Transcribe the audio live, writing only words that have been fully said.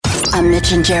A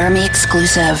Mitch and Jeremy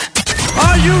exclusive.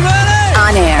 Are you ready?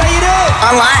 On air. How you doing?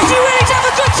 Online. You ready to have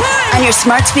a good time? On your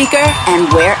smart speaker and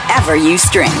wherever you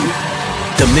stream.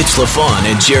 The Mitch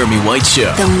LaFon and Jeremy White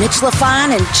Show. The Mitch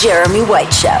LaFon and Jeremy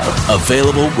White Show.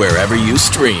 Available wherever you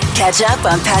stream. Catch up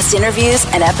on past interviews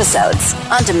and episodes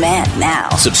on demand now.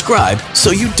 Subscribe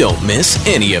so you don't miss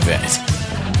any of it.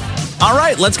 All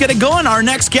right, let's get it going. Our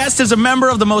next guest is a member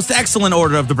of the most excellent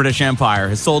order of the British Empire.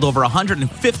 Has sold over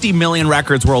 150 million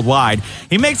records worldwide.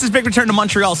 He makes his big return to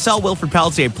Montreal. Sell Wilfrid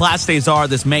Pelletier, Place des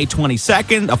Arts this May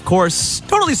 22nd. Of course,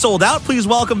 totally sold out. Please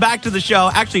welcome back to the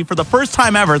show, actually for the first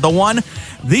time ever, the one,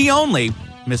 the only,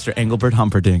 Mr. Engelbert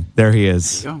Humperdinck. There he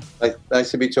is.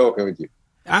 Nice to be talking with you.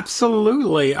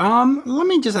 Absolutely. Let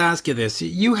me just ask you this.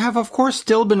 You have, of course,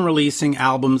 still been releasing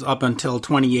albums up until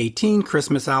 2018,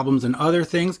 Christmas albums and other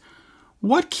things.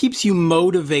 What keeps you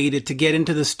motivated to get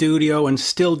into the studio and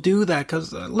still do that?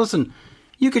 Because, listen,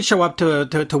 you could show up to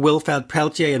Wilfrid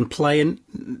Pelletier and play, and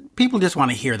people just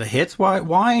want to hear the hits.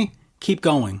 Why keep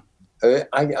going?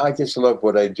 I just love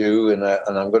what I do, and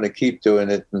I'm going to keep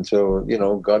doing it until,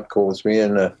 God calls me.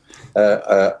 And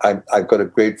I've got a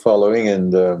great following,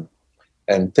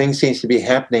 and things seems to be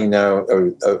happening now.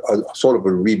 A sort of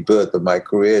a rebirth of my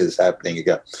career is happening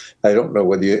again. I don't know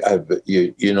whether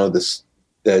you know this.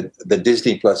 The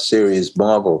Disney Plus series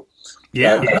Marvel.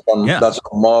 That's on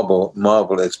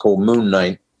Marvel. It's called Moon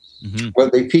Knight. Mm-hmm. Well,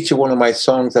 they feature one of my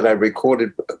songs that I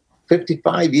recorded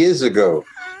 55 years ago.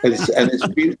 There's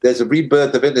a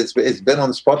rebirth of it. It's been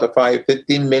on Spotify,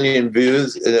 15 million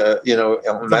views.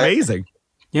 Amazing.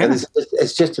 Yeah, and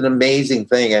it's just an amazing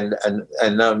thing. And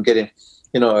now I'm getting,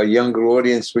 a younger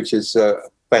audience, which is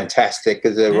fantastic,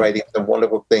 because they're writing some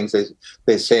wonderful things.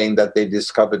 They're saying that they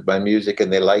discovered my music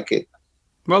and they like it.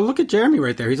 Well, look at Jeremy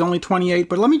right there. He's only 28.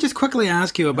 But let me just quickly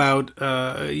ask you about,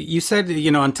 you said,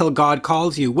 until God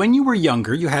calls you. When you were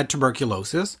younger, you had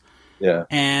tuberculosis. Yeah.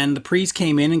 And the priest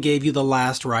came in and gave you the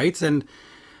last rites. And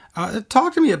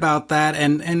talk to me about that.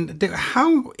 And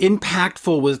how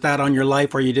impactful was that on your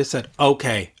life where you just said,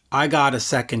 okay, I got a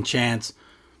second chance.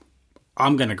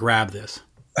 I'm going to grab this.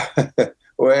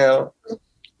 Well,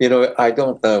 I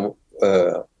don't know.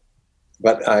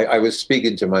 But I was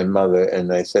speaking to my mother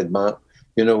and I said, Mom,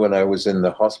 when I was in the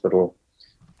hospital,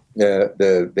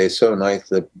 they're so nice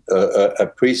that a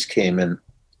priest came in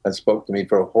and spoke to me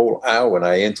for a whole hour when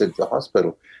I entered the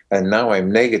hospital. And now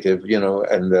I'm negative,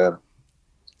 and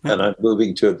I'm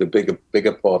moving to the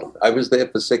bigger part. I was there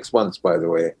for 6 months, by the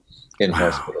way, in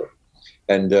hospital.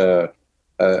 And I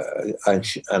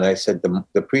said,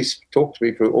 the priest talked to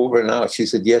me for over an hour. She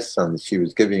said, yes, son, she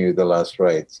was giving you the last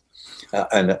rites.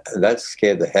 And that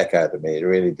scared the heck out of me. It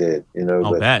really did,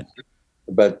 I'll bet.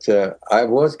 But I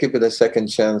was given a second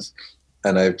chance,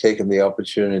 and I've taken the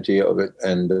opportunity of it.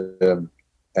 And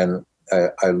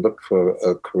I looked for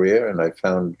a career, and I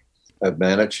found a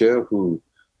manager who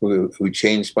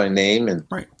changed my name and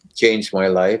changed my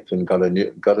life, and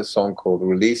got a song called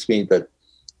 "Release Me" that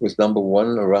was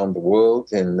 #1 around the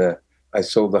world, and I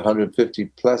sold 150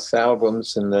 plus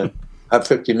albums, and have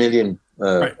 50 million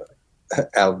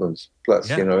albums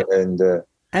plus,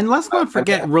 and let's not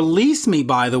forget, Release Me,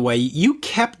 by the way, you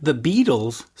kept the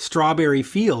Beatles' Strawberry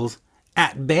Fields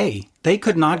at bay. They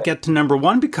could not get to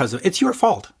 #1 because of it. It's your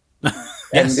fault.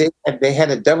 Yes. And they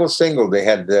had a double single. They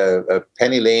had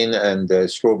Penny Lane and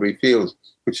Strawberry Fields,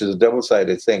 which is a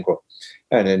double-sided single.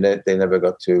 And then they never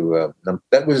got to,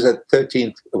 that was the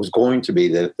 13th, it was going to be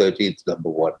the 13th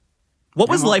 #1. What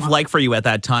was life like for you at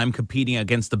that time competing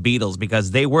against the Beatles?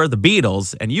 Because they were the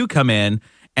Beatles and you come in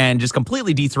and just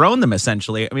completely dethrone them,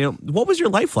 essentially. I mean, what was your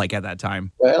life like at that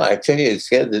time? Well, I tell you, it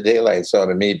scared the daylights out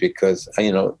of me because,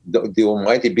 the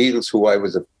almighty Beatles, who I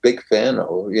was a big fan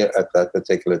of at that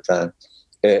particular time,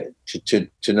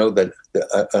 to know that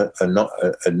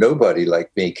a nobody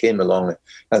like me came along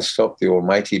and stopped the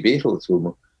almighty Beatles,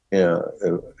 who,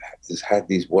 has had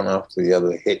these one after the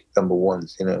other hit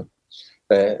 #1s,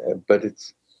 but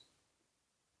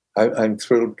I'm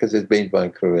thrilled because it's made my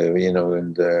career,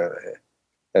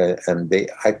 and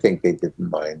I think they didn't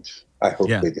mind. I hope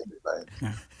they didn't mind.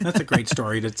 Yeah, that's a great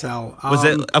story to tell. Was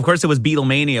it? Of course, it was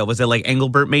Beatlemania. Was it like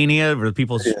Engelbert mania? Were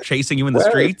people chasing you in the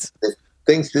streets?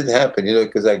 Things did happen,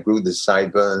 because I grew the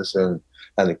sideburns and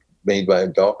it made my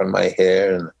darken my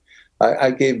hair, and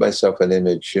I gave myself an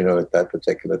image, at that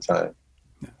particular time.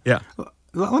 Yeah.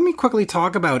 Let me quickly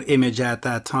talk about image at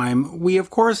that time. We, of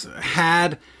course,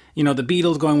 had the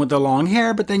Beatles going with the long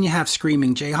hair, but then you have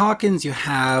Screaming Jay Hawkins, you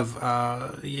have,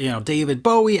 David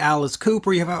Bowie, Alice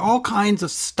Cooper, you have all kinds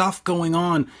of stuff going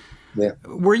on. Yeah.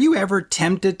 Were you ever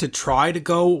tempted to try to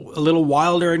go a little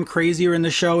wilder and crazier in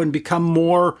the show and become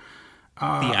more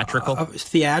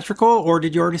Theatrical, or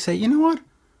did you already say, you know what?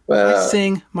 I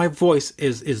sing. My voice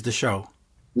is the show.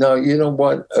 No, you know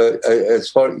what? As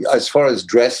far as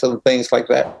dress and things like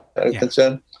that are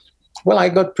concerned, well, I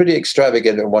got pretty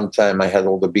extravagant at one time. I had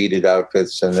all the beaded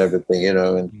outfits and everything,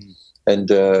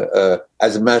 and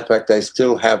as a matter of fact, I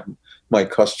still have my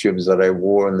costumes that I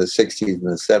wore in the 60s and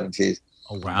the 70s.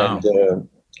 Oh wow! And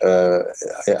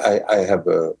I have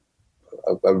a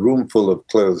room full of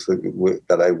clothes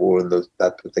that I wore in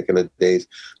that particular days,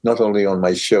 not only on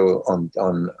my show,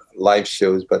 on live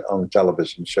shows, but on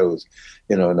television shows,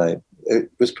 and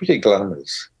it was pretty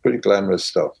glamorous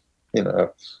stuff.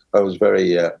 I was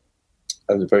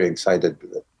very excited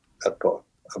with that part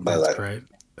of my life. That's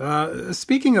great.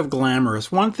 Speaking of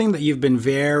glamorous, one thing that you've been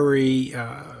very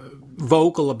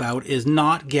vocal about is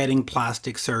not getting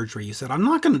plastic surgery. You said, I'm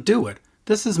not going to do it.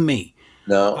 This is me.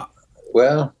 No.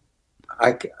 Well,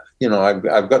 I've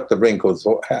got the wrinkles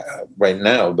right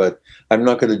now, but I'm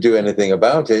not going to do anything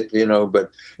about it, but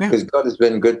because God has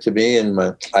been good to me, and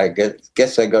I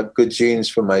guess I got good genes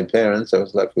from my parents. I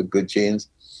was left with good genes.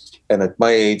 And at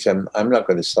my age, I'm not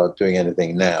going to start doing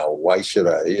anything now. Why should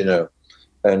I,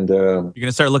 And you're going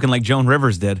to start looking like Joan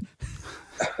Rivers did.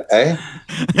 Eh?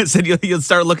 I said you'll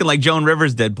start looking like Joan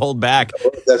Rivers did, pulled back.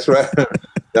 That's right.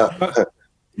 No.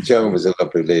 Joan was a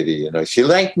lovely lady, She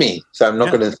liked me, so I'm not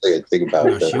going to say a thing about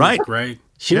her. She was great.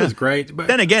 She was great. But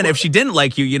then again, if she didn't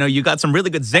like you, you got some really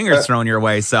good zingers thrown your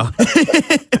way. So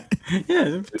she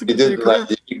didn't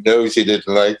like you. She didn't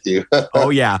like you. Oh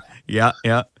yeah.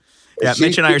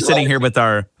 Mitch and I are sitting here with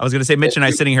our. I was going to say Mitch and I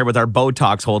are sitting here with our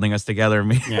Botox holding us together.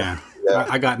 Yeah.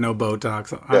 I got no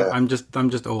Botox. I'm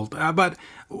just old. But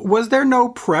was there no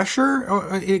pressure,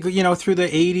 through the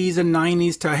 80s and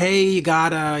 90s to, hey, you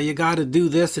gotta do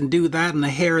this and do that, and the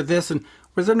hair this, and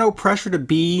was there no pressure to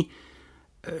be?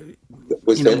 Sorry,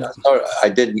 I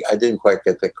didn't quite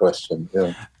get the question.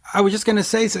 Yeah. I was just going to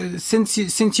say, since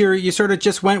you sort of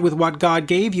just went with what God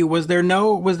gave you, was there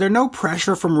no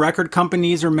pressure from record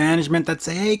companies or management that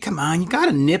say, hey, come on, you got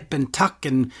to nip and tuck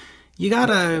and you got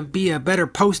to be a better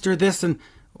poster, this, and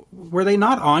were they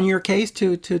not on your case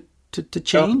to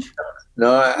change?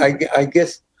 No, I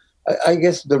guess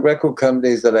the record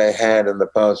companies that I had in the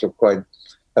past were quite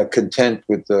content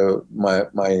with my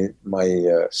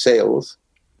sales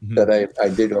that I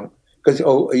did on, because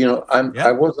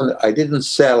I didn't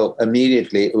sell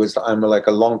immediately. I'm like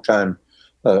a long time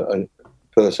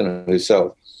person who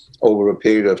sells over a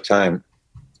period of time,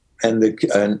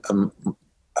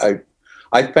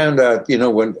 I found out,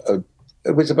 when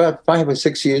it was about 5 or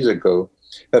 6 years ago,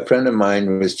 a friend of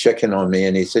mine was checking on me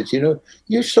and he said,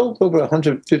 you sold over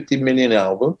 150 million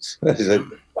albums. I said,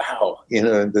 wow,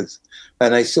 and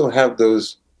I still have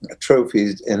those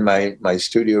trophies in my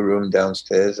studio room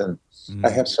downstairs, and I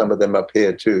have some of them up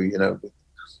here too,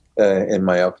 in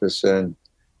my office. And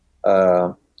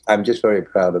I'm just very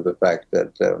proud of the fact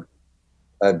that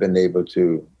I've been able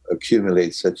to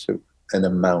accumulate such an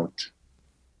amount.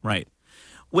 Right.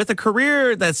 With a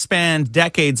career that spanned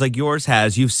decades like yours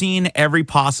has, you've seen every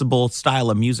possible style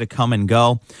of music come and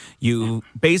go. You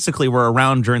basically were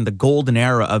around during the golden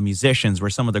era of musicians, where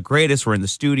some of the greatest were in the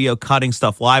studio cutting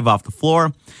stuff live off the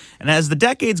floor. And as the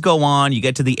decades go on, you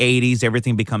get to the 80s,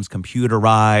 everything becomes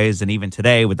computerized, and even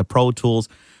today with the Pro Tools.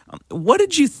 What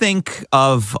did you think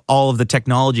of all of the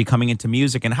technology coming into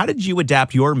music, and how did you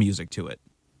adapt your music to it?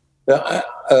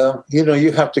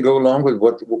 You have to go along with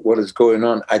what is going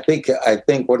on. I think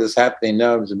what is happening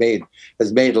now has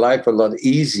made life a lot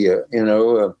easier.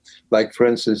 Like for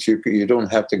instance, you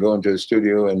don't have to go into a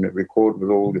studio and record with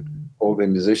all the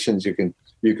musicians. You can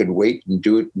wait and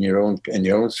do it in your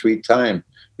own sweet time.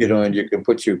 And you can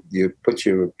put your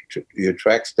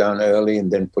tracks down early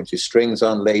and then put your strings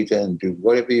on later and do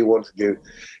whatever you want to do,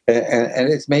 and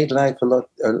it's made life a lot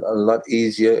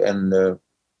easier and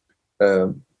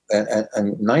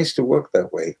nice to work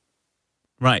that way.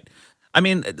 Right. I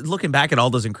mean, looking back at all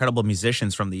those incredible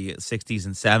musicians from the 60s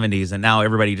and 70s, and now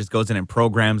everybody just goes in and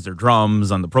programs their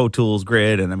drums on the Pro Tools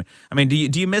grid. And I mean, do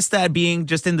you miss that, being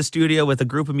just in the studio with a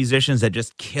group of musicians that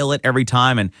just kill it every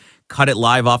time and cut it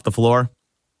live off the floor?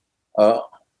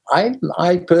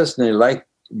 I personally like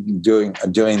doing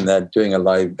a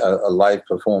live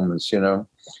performance. Yeah.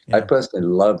 I personally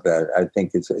love that. I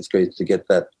think it's great to get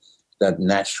that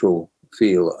natural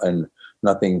feel and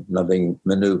nothing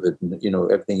maneuvered.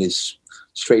 Everything is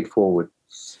straightforward,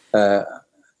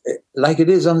 like it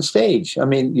is on stage. I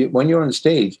mean, when you're on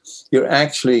stage, you're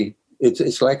actually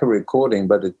it's like a recording,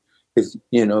 but it's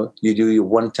you do your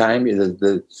one time.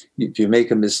 If you make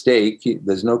a mistake,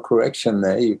 there's no correction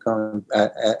there. You can't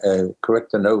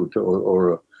correct a note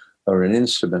or an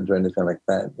instrument or anything like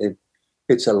that.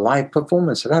 it's a live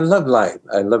performance, and I love live.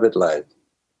 I love it live.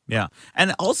 Yeah.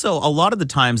 And also, a lot of the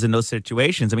times in those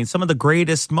situations, I mean, some of the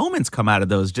greatest moments come out of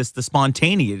those, just the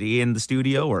spontaneity in the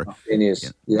studio. Or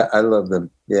Yeah, I love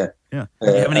them. Yeah. Yeah. You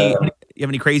have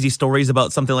any crazy stories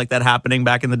about something like that happening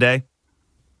back in the day?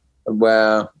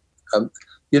 Well,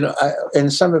 in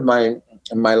some of my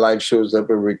live shows that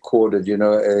were recorded,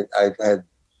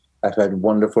 I've had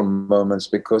wonderful moments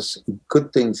because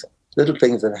good things, little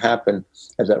things that happen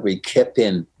that we kept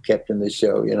in the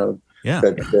show. Yeah.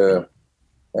 That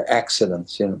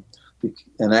accidents. An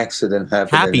accident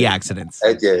happened. Happy accidents.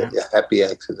 Happy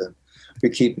accident. We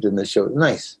keep it in the show.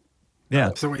 Nice. Yeah.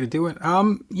 That's the way to do it.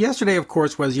 Yesterday, of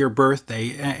course, was your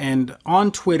birthday, and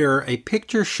on Twitter, a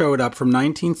picture showed up from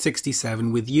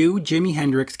 1967 with you, Jimi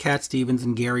Hendrix, Cat Stevens,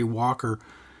 and Gary Walker.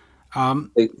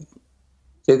 Say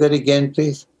that again,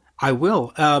 please. I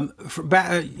will.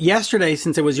 Yesterday,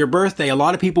 since it was your birthday, a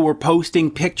lot of people were posting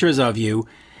pictures of you,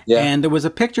 and there was a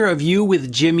picture of you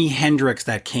with Jimi Hendrix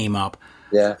that came up.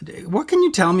 Yeah. What can you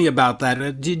tell me about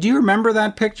that? Do you remember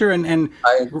that picture? And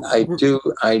I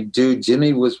do.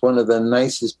 Jimmy was one of the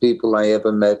nicest people I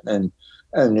ever met, and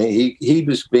he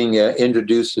was being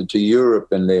introduced to Europe,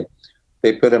 and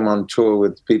they put him on tour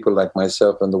with people like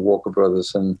myself and the Walker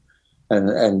Brothers, and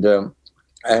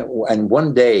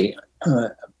one day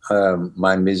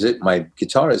my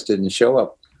guitarist didn't show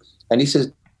up, and he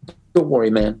says, "Don't worry,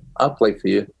 man, I'll play for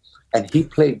you," and he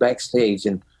played backstage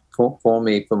and for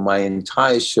me for my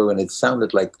entire show, and it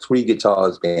sounded like 3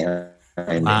 guitars behind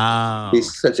Wow. me.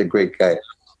 He's such a great guy.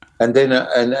 And then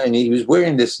and he was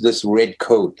wearing this red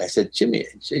coat. I said, Jimmy,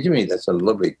 that's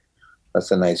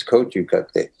a nice coat you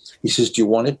got there. He says, "Do you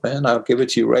want it, man? I'll give it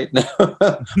to you right now."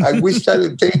 I wish I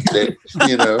had taken it,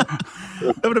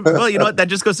 Well, you know what? That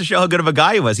just goes to show how good of a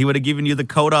guy he was. He would have given you the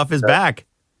coat off his back.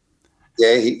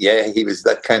 He was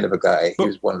that kind of a guy. He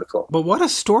was wonderful. But what a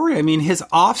story. I mean, his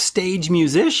offstage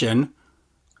musician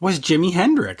was Jimi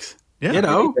Hendrix.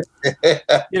 Yeah.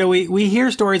 We hear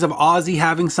stories of Ozzy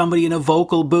having somebody in a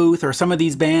vocal booth, or some of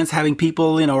these bands having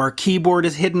people, or a keyboard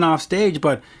is hidden off stage,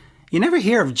 but you never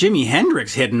hear of Jimi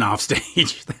Hendrix hidden off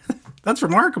stage. That's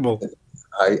remarkable.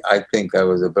 I think I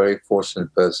was a very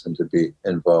fortunate person to be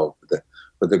involved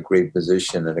with a great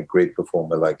musician and a great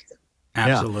performer like him.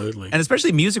 Absolutely. Yeah. And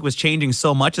especially music was changing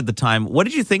so much at the time. What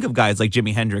did you think of guys like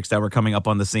Jimi Hendrix that were coming up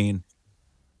on the scene?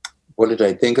 What did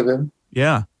I think of him?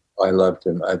 Yeah. I loved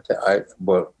him.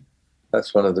 Well,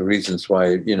 that's one of the reasons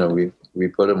why, we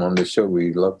put him on the show.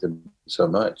 We loved him so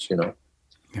much, Yeah.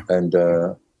 And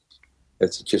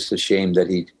it's just a shame that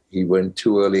he went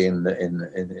too early in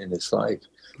his life,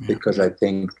 because I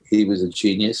think he was a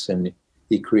genius and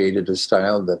he created a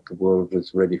style that the world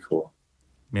was ready for.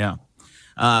 Yeah.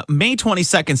 May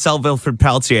 22nd, Sell Wilfrid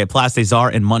Pelletier at Place des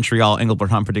Arts in Montreal,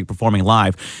 Engelbert Humperdinck performing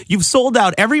live. You've sold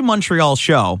out every Montreal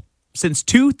show since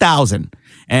 2000,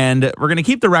 and we're going to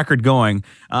keep the record going.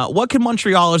 What can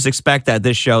Montrealers expect at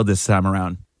this show this time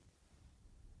around?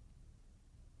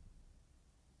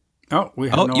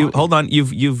 Hold on.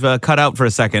 You've cut out for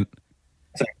a second.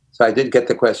 So I did get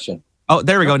the question. Oh,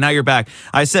 there we go. Now you're back.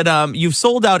 I said you've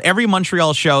sold out every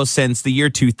Montreal show since the year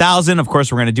 2000. Of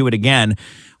course, we're going to do it again.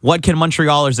 What can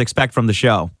Montrealers expect from the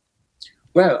show?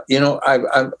 Well,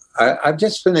 I've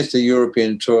just finished the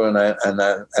European tour, and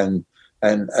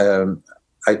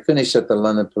I finished at the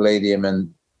London Palladium,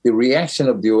 and the reaction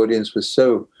of the audience was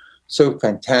so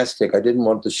fantastic. I didn't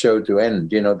want the show to end,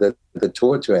 the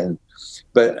tour to end.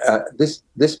 But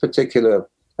this particular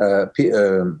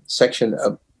section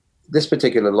of this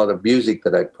particular lot of music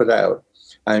that I put out,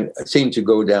 I seemed to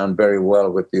go down very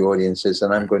well with the audiences,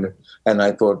 and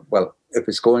I thought, well, if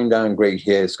it's going down great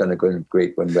here, it's going to go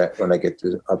great when I get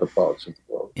to other parts of the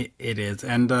world. It is.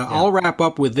 And I'll wrap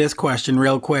up with this question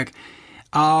real quick.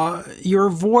 Your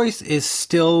voice is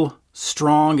still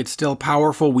strong. It's still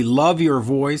powerful. We love your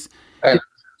voice.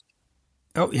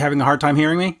 Oh, you having a hard time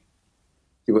hearing me?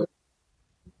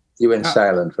 You went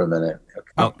silent for a minute. Okay.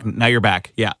 Oh, now you're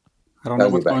back. Yeah. I don't know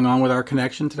what's going on with our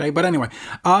connection today. But anyway,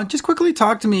 just quickly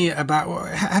talk to me about,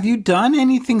 have you done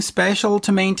anything special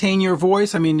to maintain your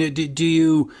voice? I mean, do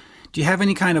you have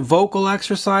any kind of vocal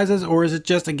exercises, or is it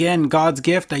just, again, God's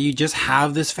gift that you just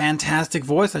have this fantastic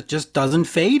voice that just doesn't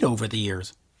fade over the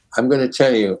years? I'm going to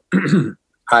tell you,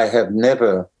 I have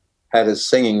never had a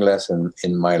singing lesson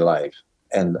in my life.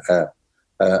 And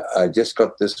I just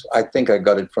got this, I think I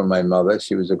got it from my mother.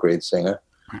 She was a great singer.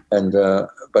 And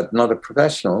but not a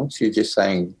professional. She just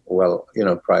sang well,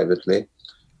 privately.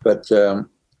 But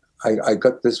I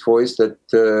got this voice that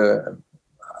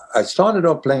I started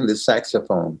off playing the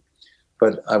saxophone,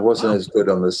 but I wasn't as good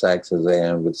on the sax as I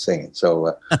am with singing.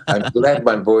 So I'm glad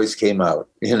my voice came out,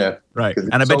 Right.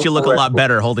 And I bet you look a lot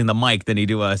better holding the mic than you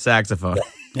do a saxophone.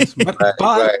 Yes, but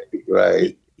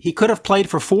right. He could have played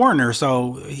for Foreigner,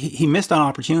 so he missed an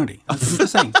opportunity. I'm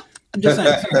just saying.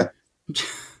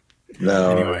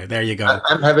 No. Anyway, there you go.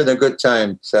 I'm having a good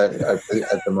time at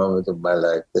the moment of my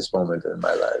life, this moment in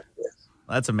my life. Yes.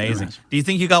 That's amazing. Do you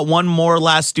think you got one more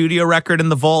last studio record in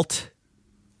the vault?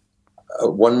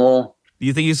 One more? Do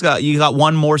you think you got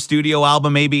one more studio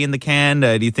album maybe in the can?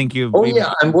 Do you think you? Oh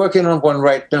yeah, I'm working on one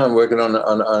right now. I'm working on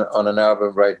an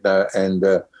album right now, and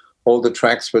all the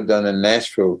tracks were done in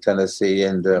Nashville, Tennessee,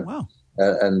 and wow.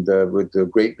 And with the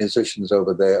great musicians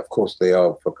over there. Of course, they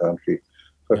are for country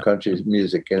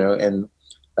music, And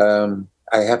I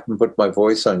haven't put my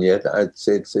voice on yet.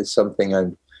 It's something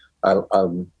I'm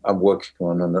working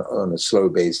on a slow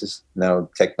basis. Now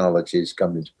technology is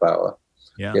coming to power,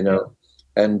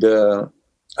 and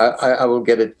I will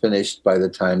get it finished by the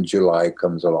time July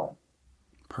comes along.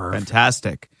 Perfect.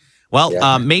 Fantastic.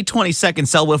 Well, May 22nd,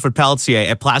 Sell Wilfrid Pelletier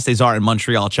at Place des Arts in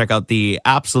Montreal. Check out the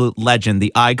absolute legend,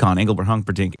 the icon, Engelbert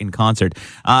Humperdinck in concert.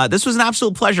 This was an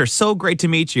absolute pleasure. So great to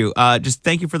meet you. Just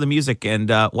thank you for the music. And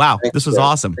wow, this was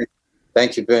awesome.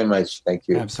 Thank you very much. Thank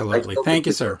you. Absolutely. Thank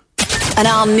you, sir. An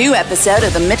all-new episode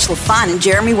of The Mitch LaFon and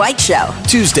Jeremy White Show.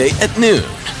 Tuesday at noon.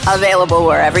 Available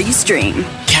wherever you stream.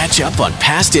 Catch up on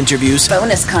past interviews,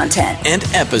 Bonus content, and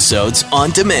episodes on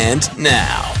demand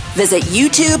now. Visit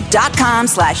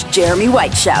youtube.com/Jeremy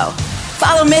White Show.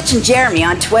 Follow Mitch and Jeremy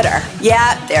on Twitter.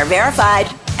 Yeah, they're verified.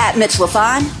 @Mitch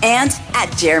LaFon and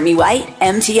 @Jeremy White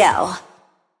MTL.